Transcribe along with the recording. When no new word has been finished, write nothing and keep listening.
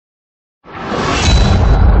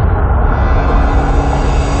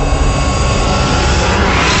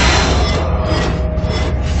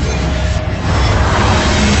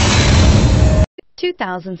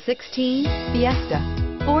2016 Fiesta.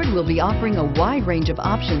 Ford will be offering a wide range of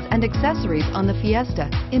options and accessories on the Fiesta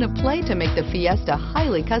in a play to make the Fiesta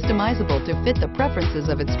highly customizable to fit the preferences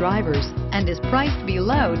of its drivers and is priced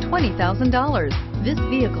below $20,000. This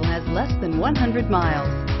vehicle has less than 100 miles.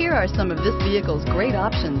 Here are some of this vehicle's great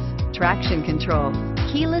options: traction control,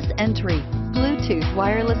 keyless entry, Bluetooth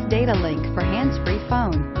wireless data link for hands-free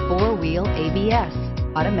phone, four-wheel ABS,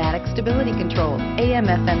 automatic stability control,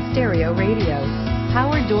 AM/FM stereo radio,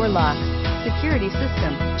 power door locks, security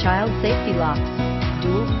system, child safety locks,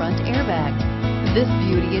 dual front airbags. This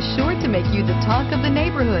beauty is sure to make you the talk of the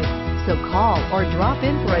neighborhood. So call or drop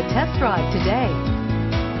in for a test drive today.